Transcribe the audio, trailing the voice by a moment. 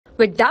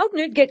With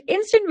Doubtnut, get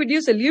instant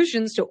video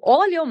solutions to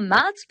all your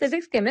maths,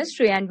 physics,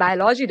 chemistry, and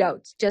biology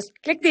doubts. Just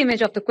click the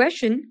image of the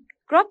question,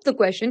 crop the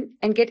question,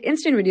 and get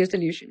instant video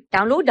solution.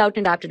 Download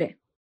Doubtnut app today.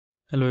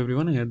 Hello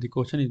everyone, here the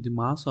question is the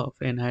mass of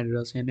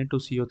anhydrous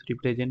Na2CO3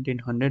 present in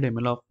 100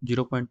 ml of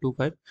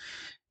 0.25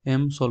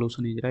 m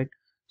solution is, right?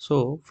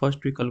 So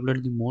first we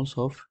calculate the moles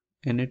of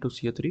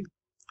Na2CO3,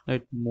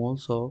 right?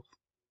 Moles of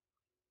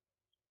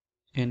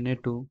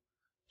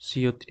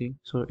Na2CO3.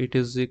 So it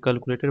is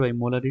calculated by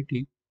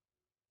molarity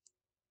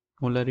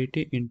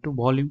into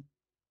volume,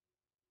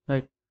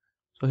 right?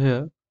 So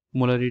here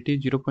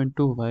molarity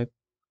 0.25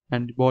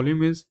 and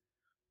volume is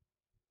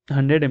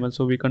 100 ml,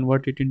 so we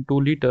convert it in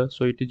 2 liters,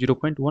 so it is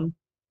 0.1.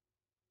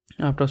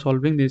 After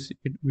solving this,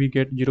 we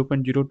get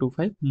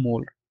 0.025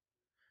 mole,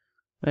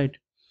 right?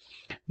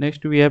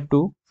 Next we have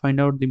to find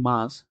out the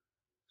mass.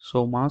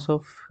 So mass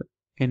of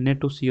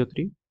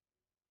Na2CO3,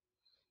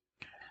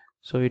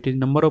 so it is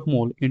number of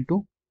mole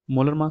into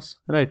molar mass,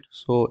 right?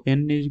 So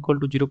N is equal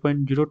to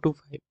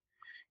 0.025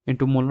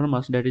 into molar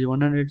mass, that is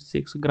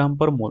 106 gram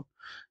per mole.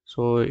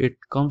 So it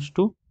comes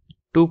to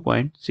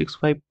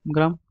 2.65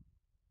 gram.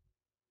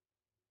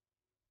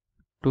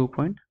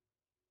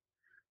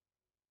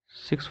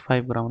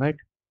 2.65 gram, right?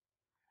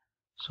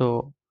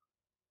 So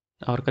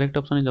our correct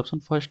option is option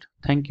first.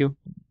 Thank you.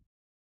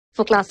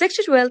 For class 6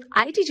 to 12,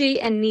 IIT JEE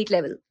and NEET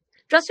level.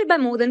 Trusted by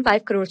more than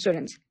 5 crore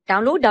students.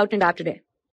 Download Doubtnut app today.